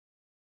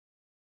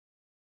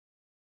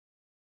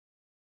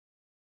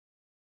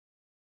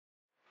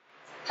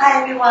Hi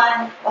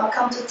everyone,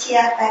 welcome to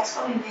TFX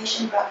Home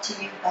Innovation brought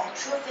to you by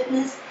True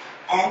Fitness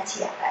and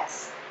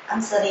TFX.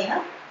 I'm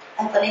Celina,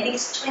 and for the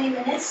next 20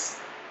 minutes,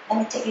 let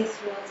me take you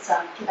through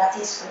some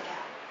Pilates workout.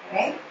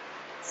 Alright?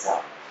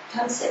 So,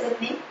 come sit with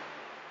me.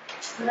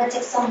 We're going to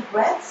take some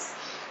breaths.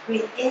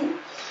 Breathe in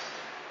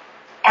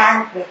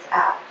and breathe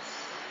out.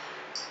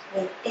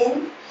 Breathe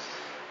in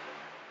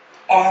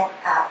and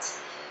out.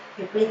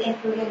 You breathe in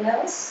through your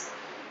nose,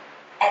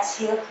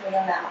 exhale through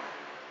your mouth.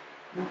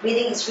 Now,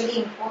 breathing is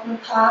really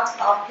important part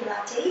of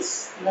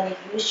Pilates. You're going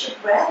to use your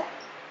breath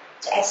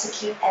to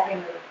execute every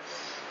move.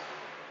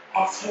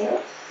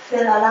 Exhale,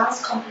 fill your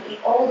lungs completely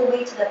all the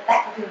way to the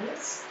back of your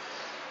ribs.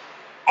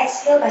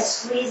 Exhale by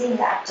squeezing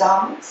your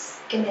abdomens.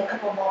 Give me a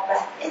couple more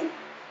breaths in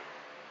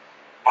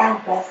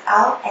and breath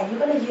out. And you're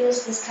going to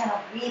use this kind of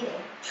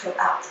breathing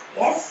throughout.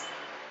 Yes?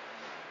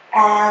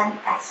 And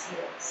exhale.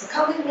 So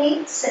come with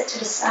me, sit to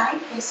the side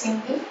facing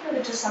me. We're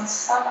going to do some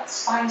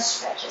spine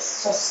stretches.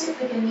 So sit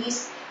with your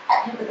knees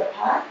at hip width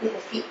apart with the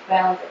feet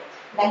grounded.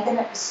 Lengthen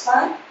up the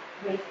spine.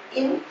 Breathe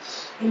in.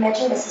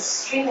 Imagine there's a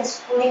string that's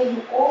pulling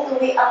you all the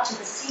way up to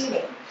the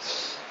ceiling.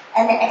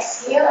 And then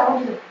exhale, I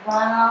want you to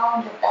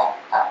round the back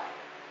up.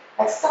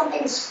 Like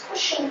something is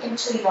pushing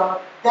into your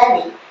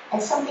belly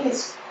and something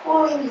is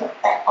pulling your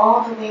back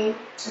all the way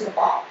to the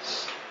back.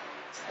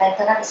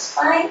 Lengthen up the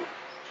spine.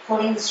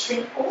 Pulling the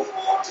string all the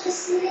way up to the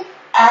ceiling.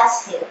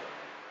 Exhale.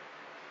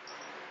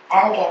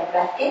 And again,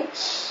 breath in.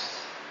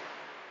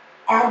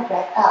 And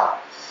breath out.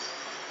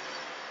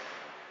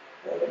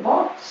 A little bit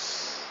more.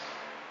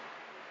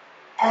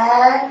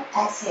 And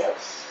exhale.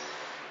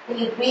 When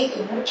you breathe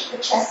in, you keep the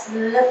chest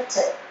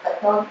lifted,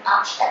 but don't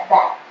arch that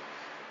back.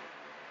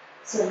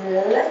 So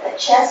lift the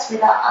chest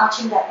without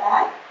arching that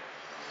back.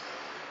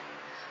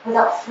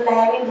 Without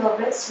flaring the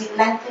ribs, we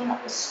lengthen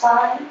up the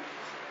spine.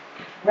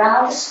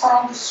 Round the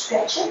spine to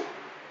stretch it.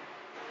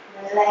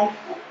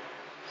 Lengthen.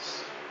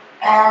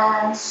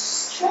 And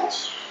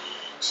stretch.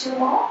 2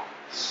 more.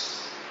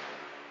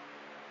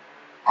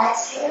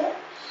 Exhale.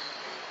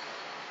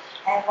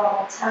 And one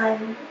more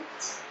time.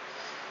 Lift.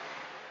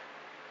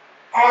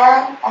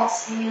 And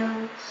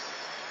exhale.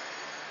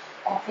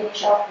 And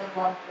finish off with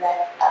one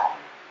breath up.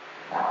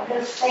 Now we're going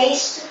to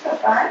face to the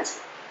front.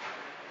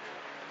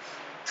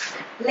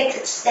 Legs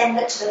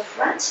extended to the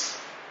front.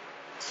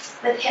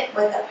 With hip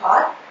width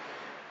apart.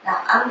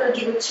 Now I'm going to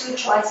give you 2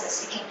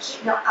 choices. You can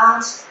keep your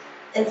arms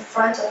in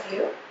front of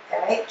you.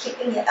 Alright,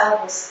 keeping your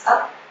elbows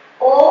up.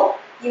 Or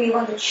you may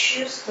want to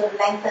choose to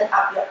lengthen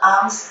up your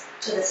arms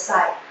to the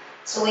side.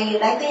 So when you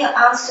lengthen your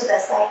arms to the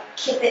side,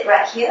 keep it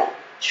right here.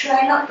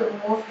 Try not to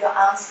move your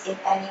arms in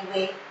any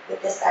way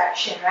with this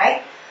direction,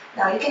 right?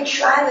 Now you can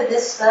try with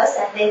this first,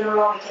 and later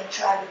on we can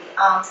try with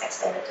the arms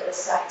extended to the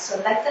side.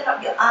 So lengthen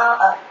up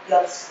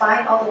your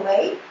spine all the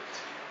way.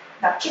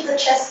 Now keep the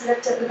chest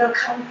lifted. We're going to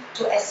come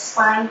to a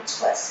spine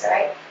twist,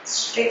 right?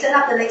 Straighten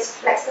up the legs,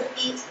 flex the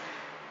feet.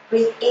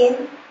 Breathe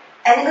in,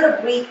 and you're going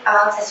to breathe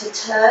out as you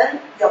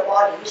turn your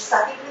body,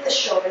 starting with the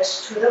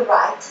shoulders to the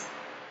right.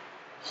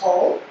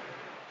 Hold.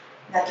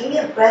 Now give me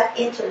a breath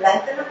in to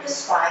lengthen up your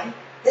spine.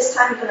 This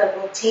time you're going to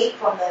rotate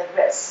from the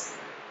wrist.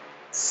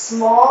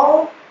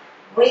 Small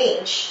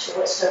range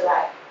towards the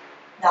right.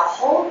 Now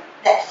hold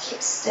that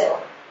hip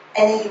still.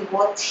 And then you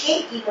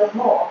rotate even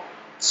more.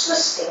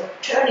 Twisting,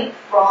 turning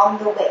from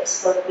the waist.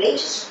 So the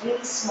range is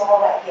really small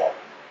right here.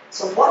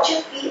 So watch your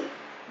feet.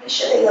 Make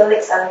sure that your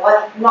legs are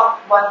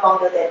not one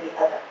longer than the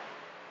other.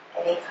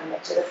 And then come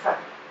back to the front.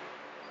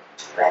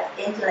 Breath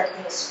in to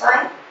lengthen your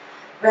spine.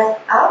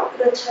 Breath out,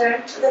 you're going to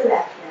turn to the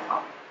left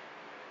now.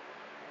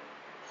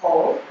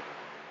 Hold.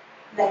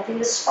 Lengthen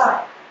your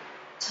spine.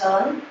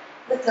 Turn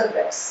with the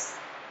ribs.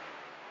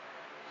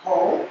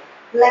 Hold.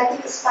 Lengthen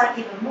your spine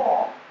even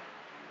more.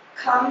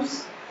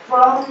 Comes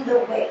from the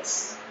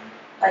waist.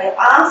 Now your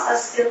arms are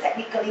still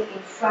technically in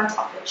front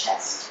of your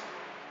chest.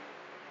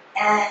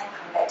 And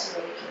come back to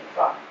where you came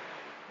from.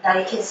 Now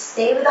you can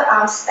stay with the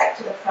arms stacked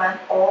to the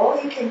front, or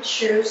you can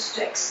choose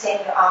to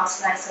extend your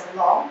arms nice and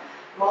long.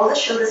 Roll the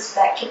shoulders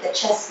back, keep the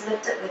chest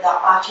lifted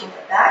without arching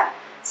the back.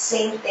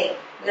 Same thing.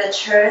 We're going to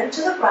turn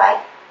to the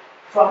right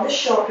from the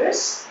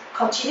shoulders.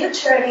 Continue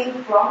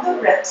turning from the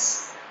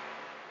ribs.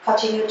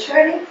 Continue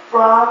turning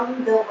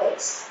from the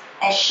waist.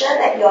 Ensure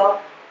that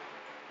your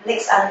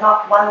legs are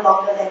not one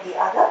longer than the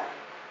other.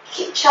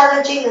 Keep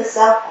challenging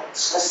yourself by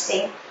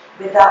twisting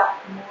without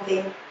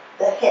moving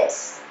the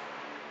hips.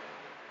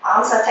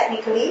 Arms are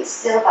technically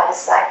still by the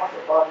side of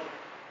the body.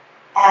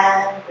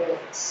 And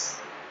release.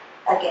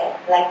 Again,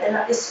 lengthen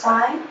up your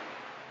spine.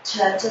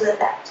 Turn to the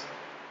left.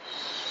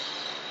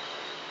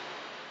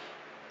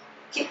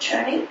 Keep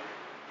turning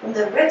from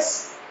the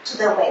wrist to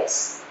the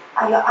waist.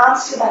 Are your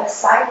arms still by the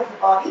side of the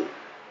body?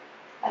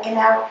 Like an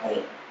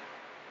aeroplane.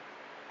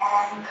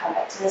 And come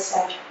back to the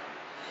center.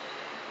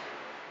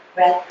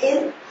 Breath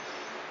in.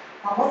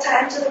 One more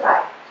time to the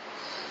right.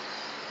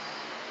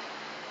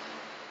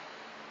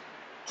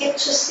 Keep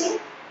twisting.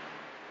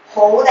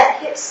 Hold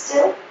that hip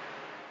still.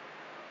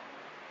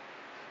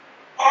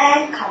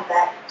 And come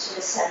back to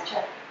the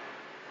center.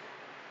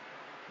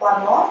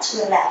 One more to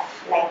the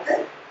left.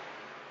 Lengthen.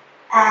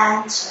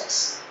 and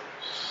twist.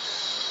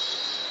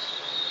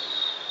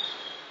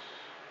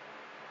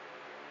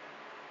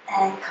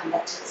 And come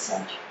back to the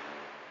center.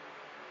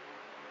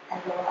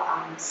 And roll the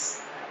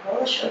arms. Roll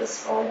the shoulders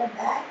forward and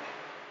back.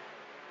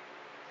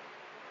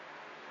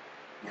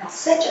 Now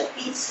set your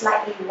feet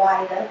slightly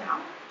wider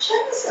now.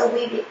 Just a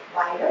wee bit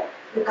wider.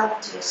 Look up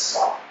into your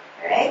soul.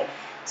 Alright?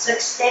 So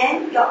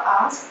extend your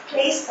arms.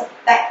 Place the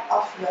back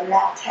of your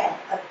left hand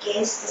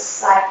against the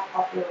side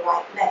of your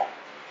right leg.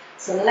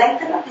 So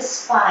lengthen up your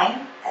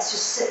spine as you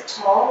sit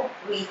tall.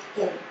 Breathe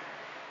in.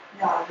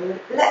 Now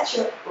let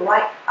your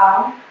right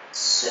arm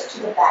sweep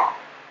to the back.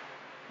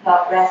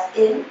 Now breath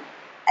in.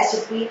 As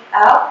you breathe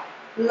out,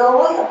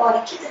 lower your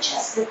body, keep the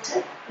chest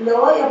lifted.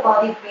 Lower your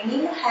body,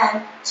 bringing your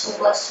hand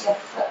towards your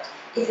foot.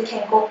 If you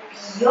can go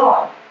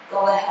beyond,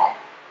 go ahead.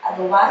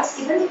 Otherwise,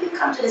 even if you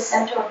come to the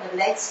center of the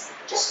legs,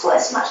 just go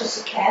as much as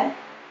you can.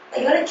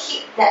 But you're going to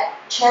keep that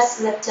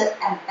chest lifted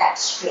and back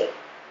straight.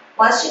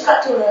 Once you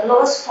got to the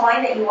lowest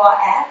point that you are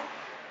at,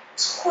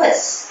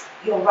 twist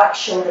your right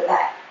shoulder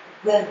back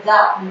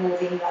without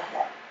moving your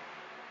head.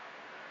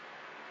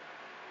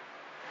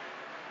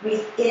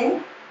 Breathe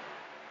in.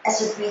 As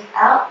you breathe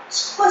out,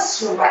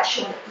 twist your right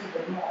shoulder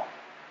even more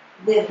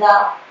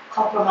without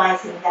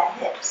compromising that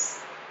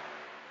hips.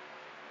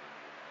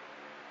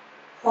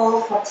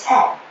 Hold for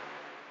 10,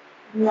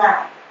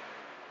 9,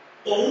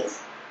 8,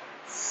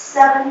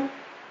 7,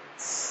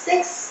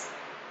 6,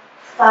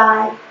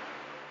 5,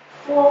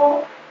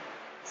 4,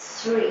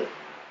 3,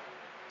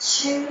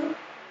 2,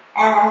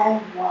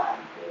 and 1.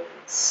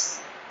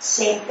 Release.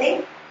 Same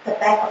thing, the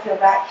back of your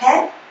right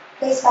hand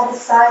placed by the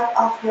side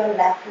of your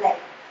left leg.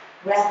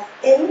 Breath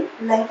in,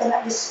 lengthen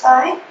up your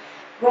spine.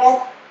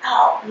 Breath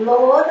out,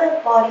 lower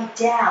the body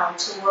down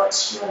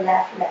towards your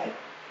left leg.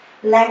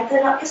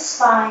 Lengthen up your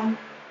spine.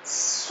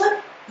 Sweep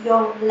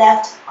your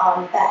left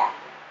arm back.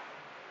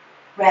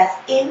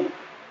 Breath in,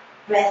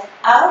 breath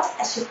out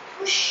as you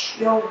push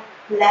your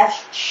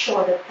left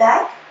shoulder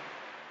back.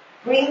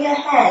 Bring your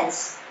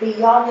hands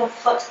beyond your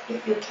foot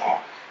if you can.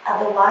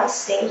 Otherwise,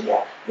 stay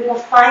here. You will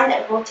find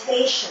that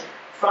rotation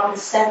from the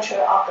center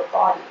of the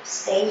body.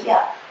 Stay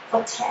here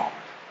for 10.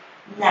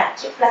 Now,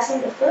 keep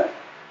flexing the foot.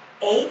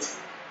 8,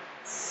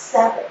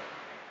 7,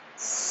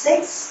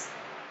 6,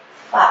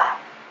 5,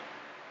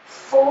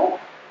 4,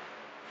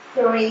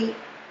 3,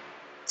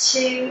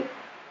 2,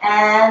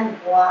 and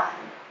 1.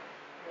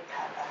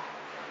 Recover.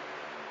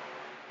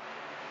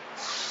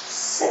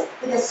 Sit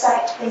with the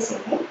side facing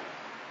me.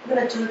 We're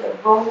going to do the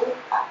roll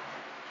up.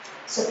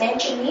 So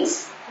bend your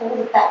knees, hold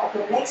the back of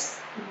your legs,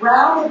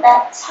 round the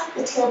back, tuck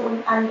the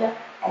tailbone under,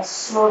 and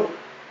slowly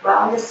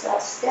round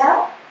yourselves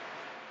down.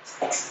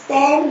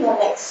 Extend your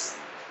legs.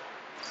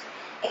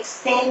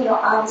 Extend your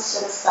arms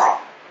to the side.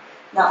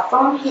 Now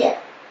from here,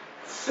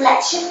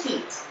 flex your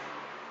feet.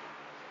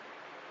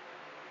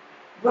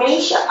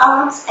 Raise your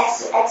arms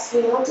as you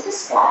exhale to the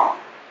sky.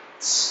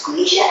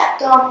 Squeeze your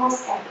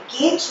abdominals and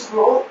begin to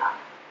roll up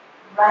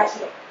right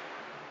here.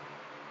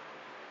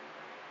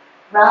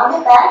 Round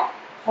the back,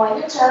 point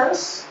your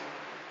toes,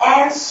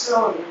 and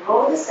slowly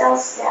roll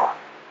yourselves down.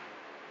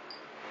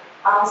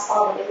 Arms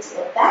all the way to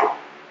the back.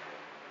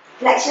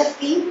 Flex your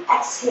feet,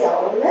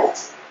 exhale,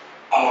 lift,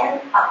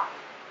 and up.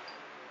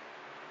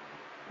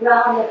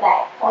 Round your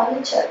back, point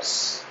your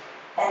toes,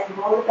 and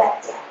roll it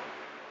back down.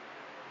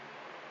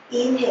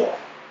 Inhale,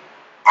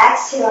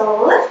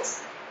 exhale,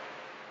 lift,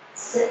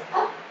 sit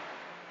up,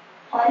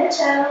 point your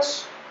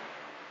toes,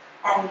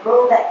 and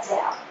roll back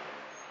down.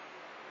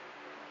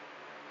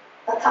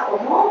 A couple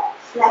more,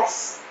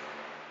 flex,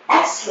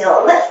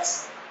 exhale,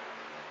 lift,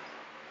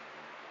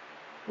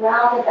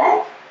 round the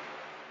back,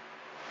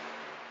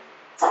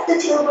 tuck the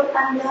tailbone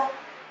under.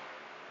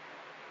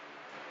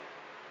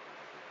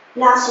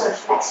 Last one,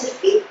 flex your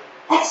feet,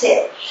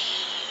 exhale.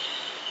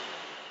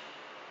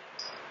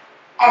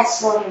 And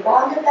slowly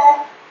round the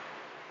back,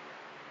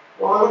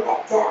 roll it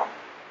back down.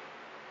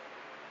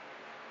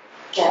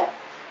 Good.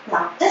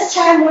 Now this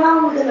time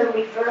around we're going to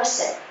reverse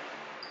it.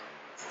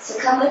 So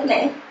come with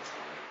me.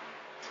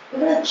 We're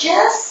going to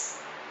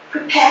just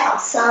prepare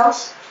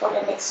ourselves for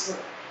the next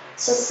move.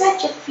 So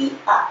set your feet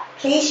up.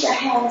 Place your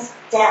hands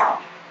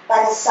down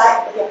by the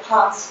side with your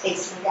palms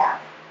facing down.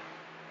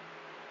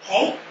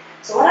 Okay?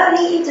 So what I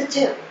need you to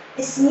do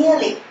is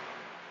merely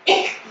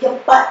pick your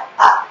butt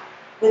up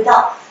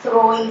without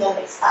throwing the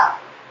legs up.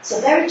 So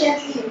very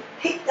gently you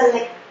pick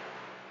the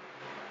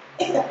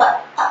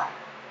butt up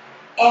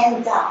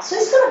and down. So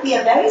it's going to be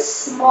a very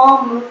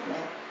small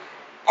movement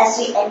as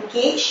we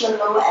engage your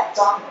lower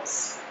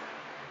abdominals.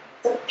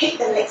 So pick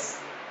the legs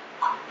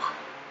up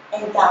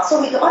and down.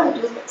 So we don't want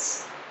to do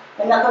this.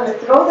 We're not going to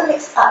throw the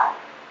legs up.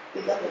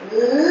 We're going to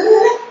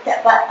lift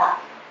that butt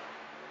up.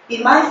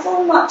 Be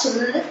mindful not to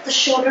lift the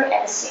shoulder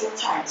at the same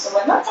time. So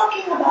we're not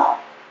talking about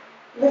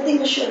lifting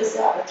the shoulders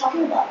up. We're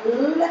talking about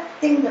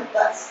lifting the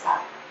butts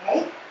up.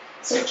 Okay?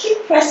 So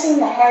keep pressing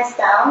the hands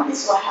down.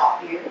 This will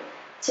help you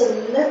to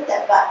lift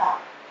that butt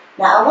up.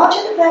 Now I want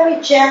you to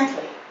very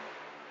gently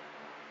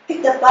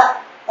pick the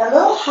butt a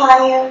little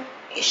higher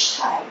each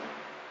time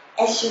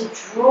as you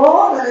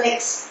draw the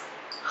legs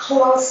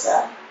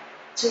closer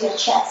to your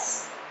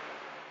chest.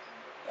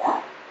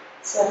 Yeah?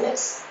 So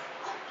lips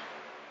up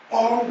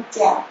and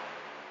down.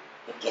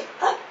 Pick it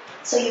up.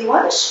 So you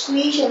want to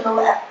squeeze your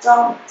lower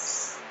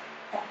abdominals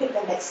and pick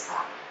the legs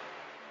up.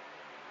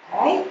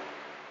 Alright?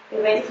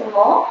 You ready for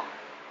more?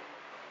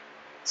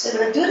 So we're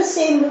going to do the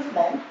same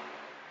movement.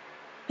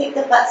 Pick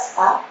the butts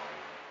up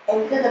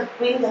and we're going to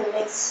bring the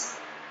legs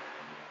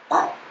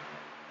up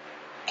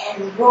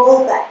and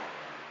roll back.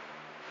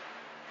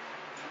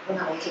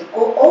 Now you can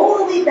go all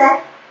the way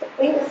back and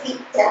bring the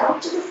feet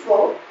down to the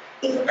floor.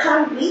 If you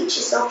can't reach,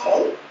 it's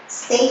okay.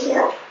 Stay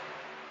here.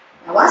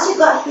 Now once you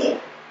got here,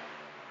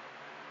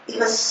 you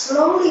can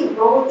slowly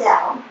roll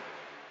down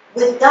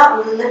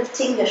without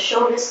lifting your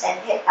shoulders and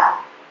head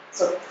up.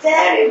 So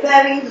very,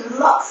 very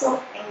lots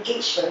of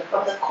engagement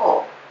from the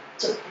core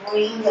to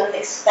bring your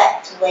legs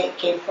back to where it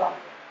came from.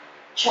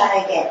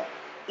 Try again.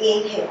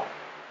 Inhale.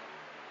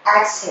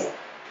 Exhale.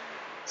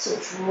 So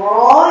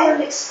draw your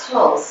legs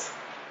close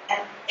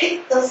and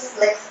pick those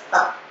legs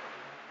up.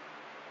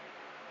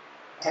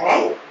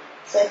 Alright?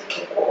 So you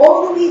can go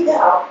all the way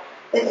down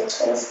with the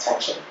toes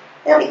touching.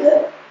 That'll be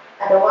good.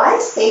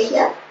 Otherwise, stay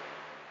here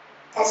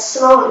and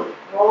slowly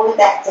roll it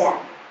back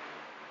down.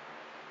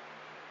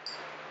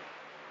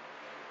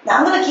 Now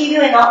I'm going to give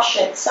you an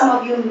option. Some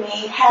of you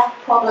may have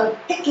problem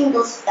picking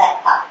those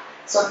back up.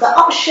 So the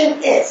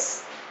option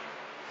is,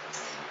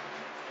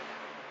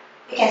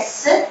 you can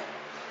sit,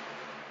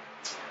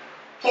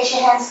 place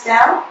your hands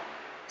down,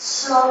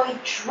 slowly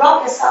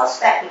drop yourselves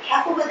back. Be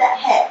careful with that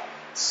head.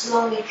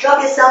 Slowly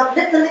drop yourself,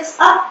 lift the legs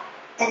up,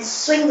 and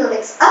swing the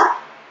legs up,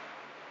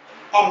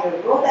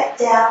 and roll back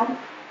down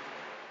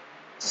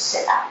to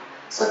sit up.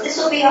 So this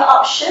will be your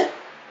option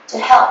to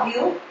help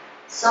you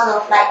sort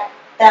of like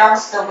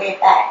bounce the way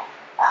back.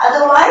 But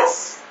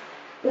otherwise,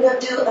 we'll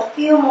do a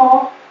few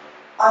more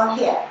on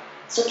here.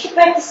 So keep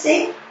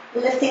practicing,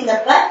 lifting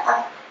the butt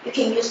up. You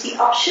can use the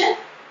option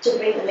to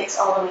bring the legs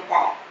all the way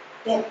back.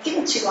 Then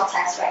give it 2 more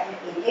times right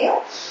here.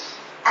 Inhale,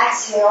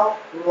 exhale,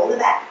 roll it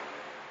back.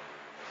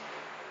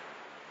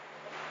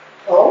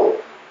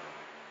 Hold.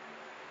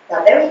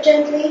 Now very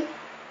gently,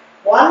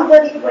 one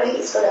vertebrae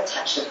is going to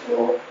touch the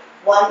floor,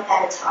 one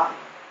at a time.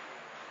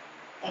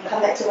 And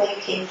come back to where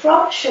you came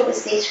from,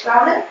 shoulders stay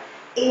grounded.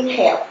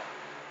 Inhale,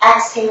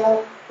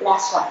 exhale,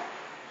 last one.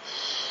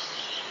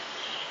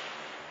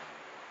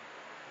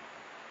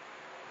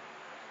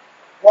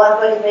 One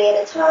vertebrae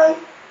at a time,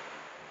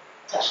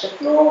 touch the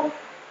floor,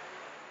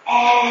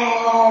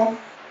 and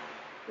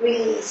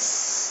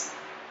release.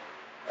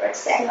 Or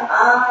extend your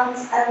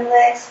arms and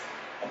legs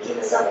and give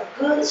yourself a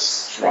good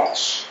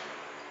stretch.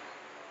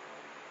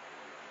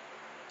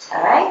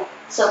 Alright,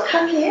 so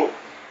come here.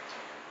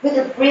 We're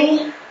going to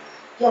bring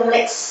your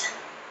legs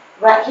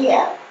right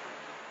here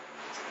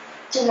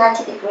to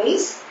 90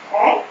 degrees.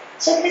 Alright,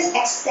 so just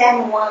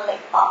extend one leg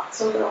up.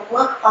 So we're going to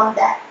work on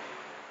that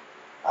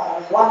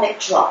one leg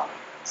drop.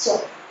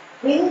 So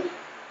bring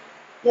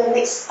your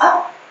legs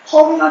up,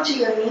 holding onto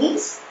your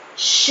knees,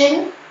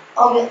 shin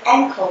or your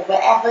ankle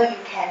wherever you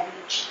can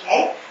reach.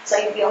 Okay, so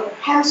if your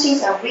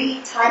hamstrings are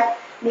really tight,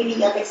 maybe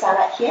your legs are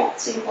right here,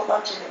 so you hold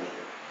onto the knee.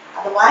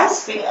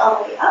 Otherwise, bring it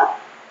all the way up,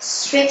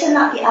 straighten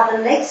up the other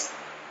legs,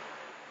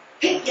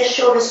 pick your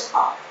shoulders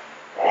off.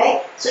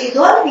 Right? So you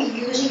don't want to be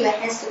using your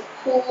hands to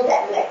pull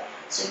that leg.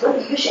 So you're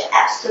going to use your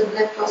abs to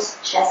lift those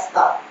chest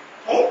up.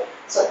 Okay?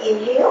 So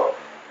inhale,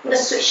 we're going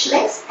to switch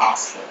legs,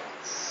 exhale.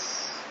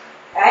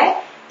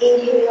 Alright?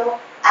 Inhale,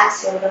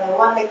 exhale. We're going to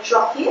one leg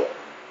drop here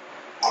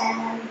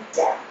and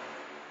down.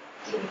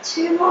 Give me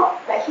 2 more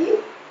right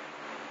here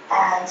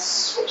and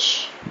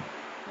switch.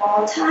 One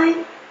more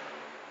time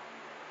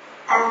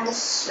and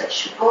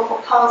switch. Go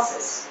for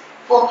pulses.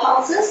 4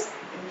 pulses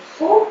in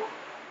 4,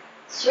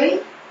 3,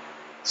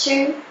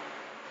 2,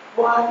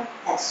 1,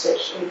 and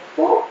switch in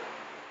 4,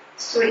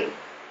 3,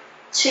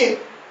 2,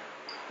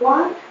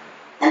 1,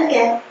 and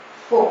again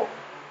 4,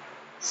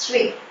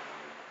 3,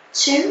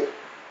 2,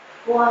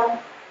 1,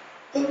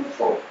 in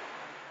 4,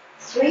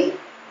 3,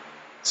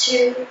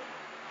 2,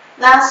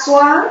 last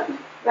one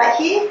right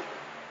here,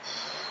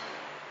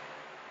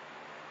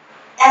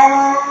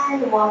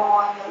 and 1 more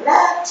on your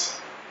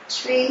left,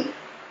 3,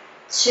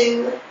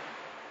 2,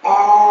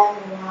 and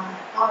 1.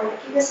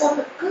 Alright, give yourself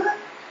a good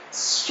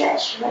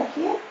stretch right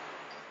here.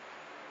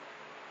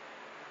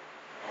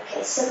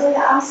 Okay, circle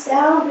your arms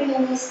down, bring your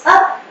knees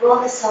up, roll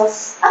the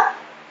toes up.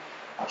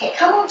 Okay,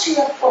 come onto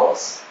your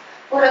fours.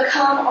 We're going to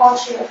come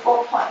onto your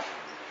 4-point.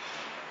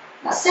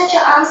 Now set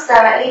your arms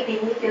directly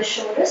beneath your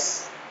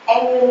shoulders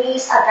and your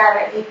knees are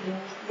directly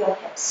beneath your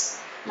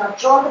hips. Now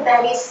draw the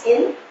bellies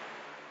in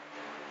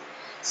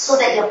so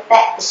that your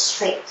back is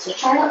straight. So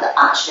try not to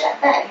arch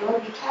that back. You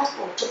want to be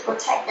careful to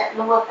protect that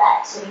lower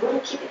back. So you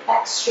want to keep it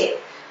back straight.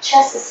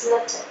 Chest is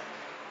lifted.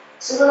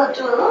 So we're going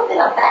to do a little bit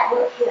of back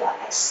work here.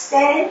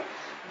 Extend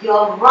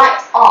your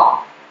right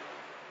arm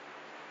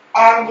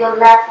and your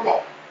left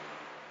leg.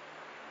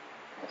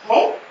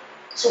 Okay?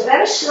 So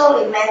very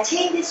slowly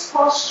maintain this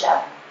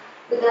posture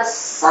with the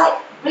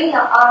side. Bring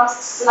your arms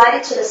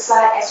slightly to the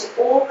side as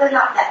you open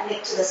up that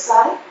leg to the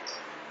side.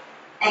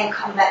 and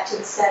come back to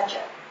the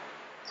center.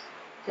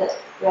 Good.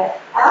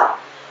 Breath out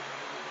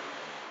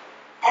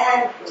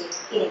and breathe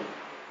in.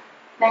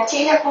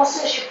 Maintain your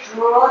posture as you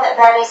draw the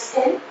bellies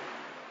in.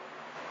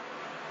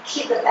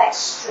 Keep the back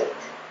straight.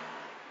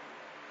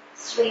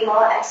 3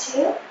 more.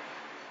 Exhale.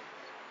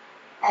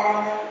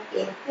 And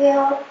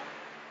inhale.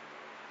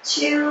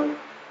 2.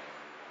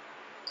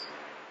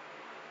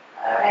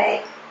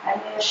 Alright.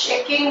 And you're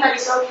shaking, but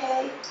it's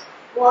okay.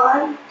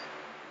 1.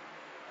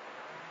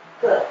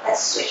 Good.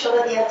 Let's switch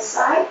over the other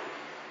side.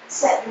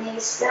 Set the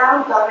knees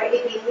down, directly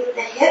beneath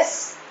the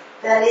hips.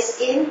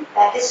 Belly's in,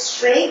 back is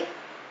straight.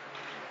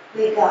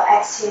 We go.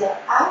 Exhale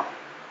up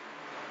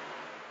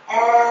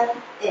and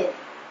in.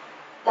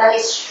 Belly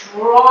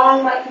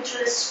strong right into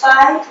the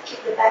spine to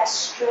keep the back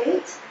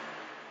straight.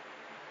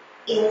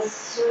 In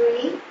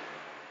 3.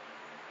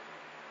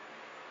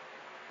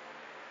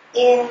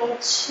 In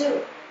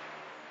 2.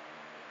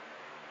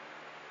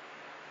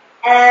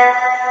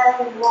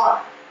 And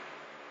 1.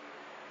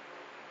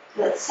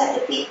 Good. Set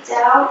the feet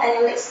down and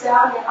your legs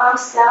down, your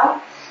arms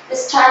down.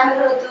 This time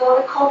we're going to do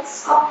what we call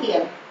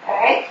scorpion.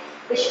 Alright?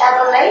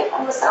 Whichever leg. I'm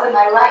going to start with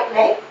my right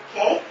leg.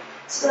 Okay?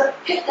 So we're going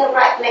to pick the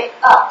right leg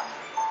up.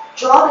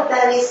 Draw the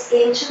bellies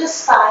into the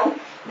spine.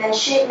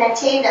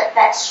 Maintain that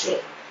back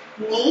straight.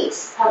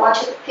 Knees, I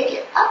want you to pick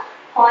it up.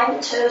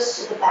 Point the toes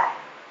to the back.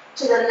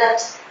 To the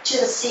left, to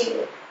the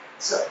ceiling.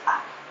 So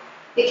up.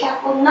 Be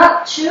careful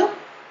not to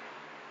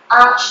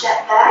arch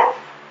that back.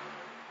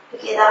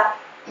 Pick it up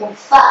in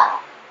 5.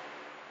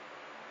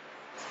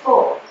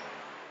 4,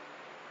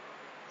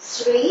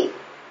 3,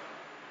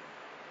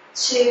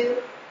 2,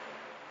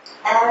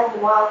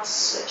 and 1.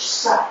 Switch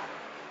side.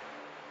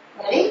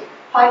 Ready?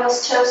 Point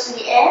those toes in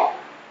the air.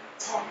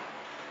 10,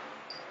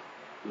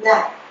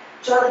 9.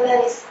 Draw the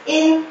bellies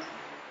in.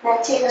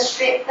 Maintain a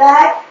straight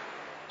back.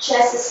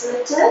 Chest is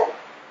lifted.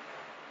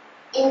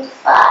 In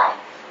 5,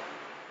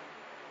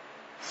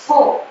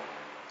 4,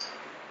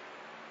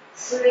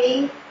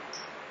 3,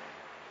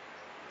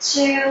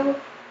 2,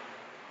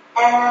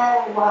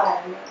 and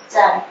 1.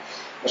 Done.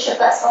 Push your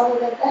butts all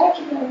the way back.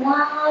 Give it a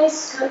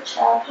nice, good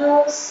child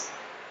pose.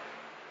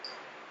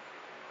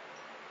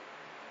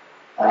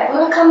 Alright, we're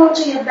going to come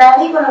onto your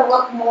belly. We're going to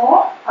work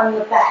more on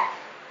your back.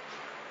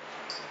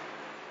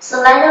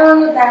 So lie down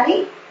on your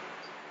belly.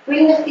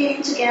 Bring the feet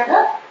in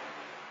together.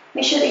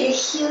 Make sure that your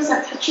heels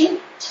are touching.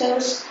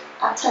 Toes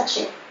are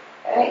touching.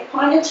 Alright,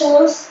 point your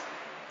toes.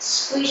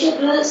 Squeeze your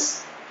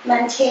glutes.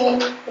 Maintain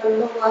the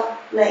lower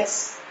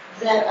legs.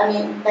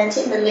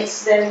 Maintain the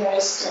legs very, very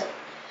still.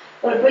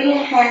 We'll bring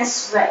your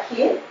hands right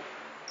here.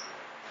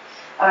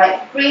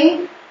 Alright,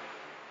 bring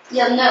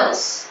your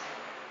nose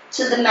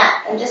to the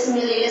mat and just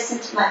merely listen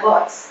to my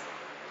voice.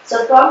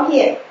 So from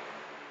here,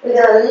 we're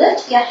going to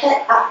lift your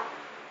head up.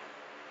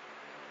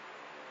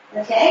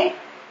 Okay?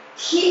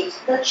 Keep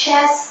the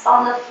chest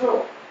on the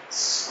floor.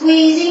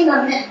 Squeezing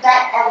the mid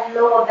back and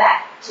lower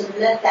back to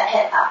lift that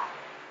head up.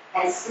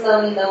 And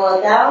slowly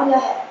lower down your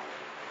head.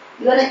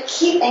 You're going to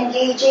keep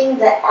engaging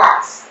the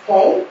abs,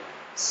 okay?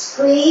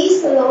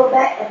 Squeeze the lower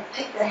back and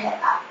pick the head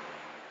up.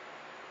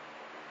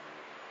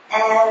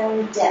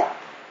 And down.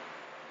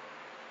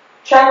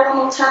 Try one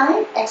more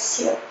time.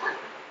 Exhale up.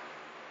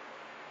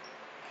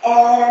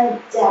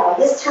 And down.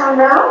 This time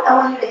round, I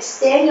want you to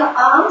extend your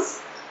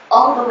arms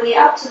all the way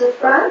up to the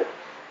front.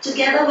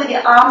 Together with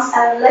your arms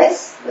and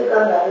legs, we're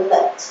going to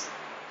lift.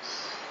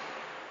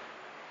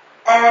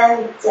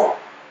 And down.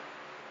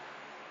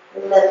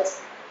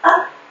 Lift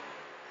up.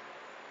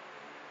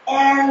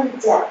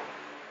 And down.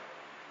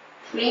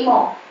 3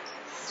 more.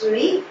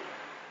 3.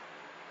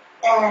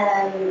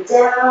 And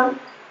down.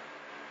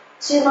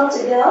 2 more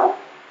to go.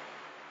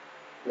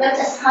 Lift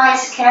as high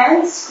as you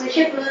can. Squeeze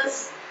your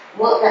glutes.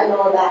 Work that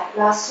lower back.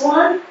 Last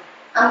one.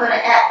 I'm going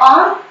to add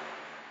on.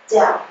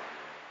 Down.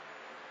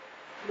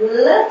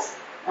 Lift.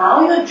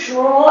 Now you're going to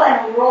draw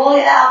and roll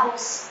your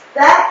elbows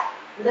back.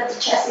 Lift the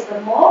chest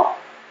even more.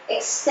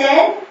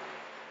 Extend.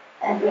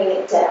 And bring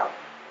it down.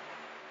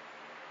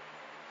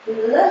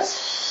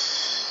 Lift.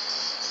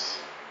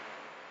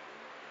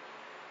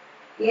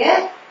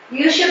 Yeah,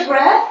 use your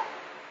breath.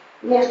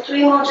 We have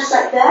 3 more just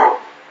like that.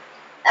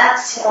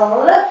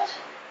 Exhale, lift.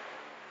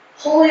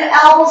 Hold your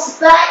elbows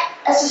back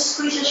as you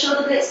squeeze your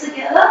shoulder blades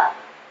together.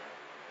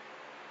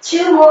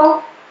 2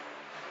 more.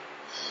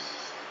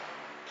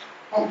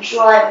 And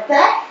draw it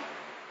back.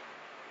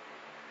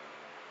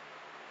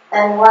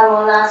 And 1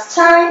 more last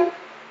time.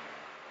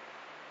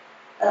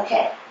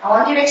 Okay, I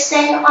want you to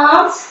extend your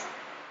arms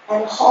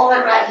and hold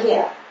it right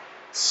here.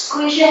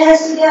 Squeeze your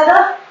hands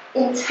together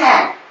in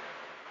 10,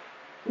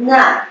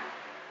 9,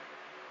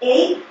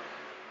 8,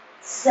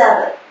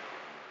 7,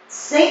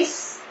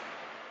 6,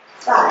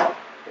 5.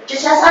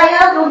 Just as I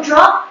am, don't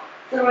drop.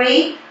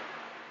 3,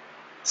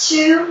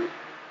 2,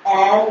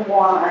 and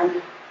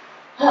 1.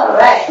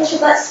 Alright, push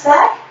your butts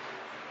back.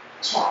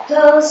 Chop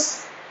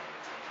those.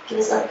 Give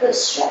us a good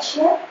stretch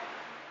here.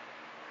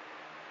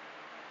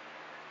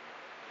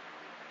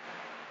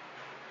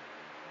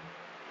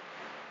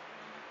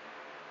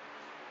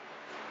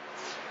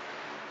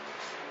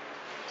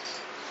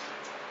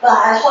 Well,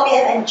 I hope you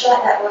have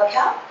enjoyed that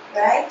workout,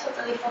 right?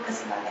 Totally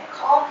focusing on the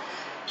core.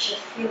 You should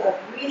feel a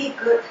really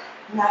good,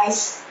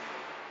 nice,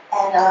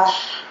 and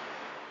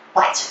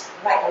bite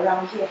right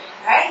around here,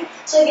 alright?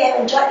 So if you have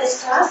enjoyed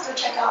this class, do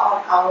check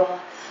out on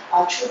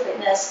our True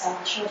Fitness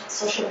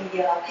social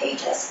media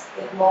pages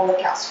with more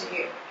workouts for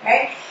you,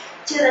 alright?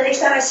 Till the next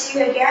time I see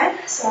you again,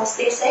 so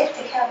stay safe,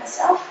 take care of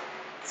yourself.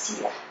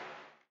 See ya.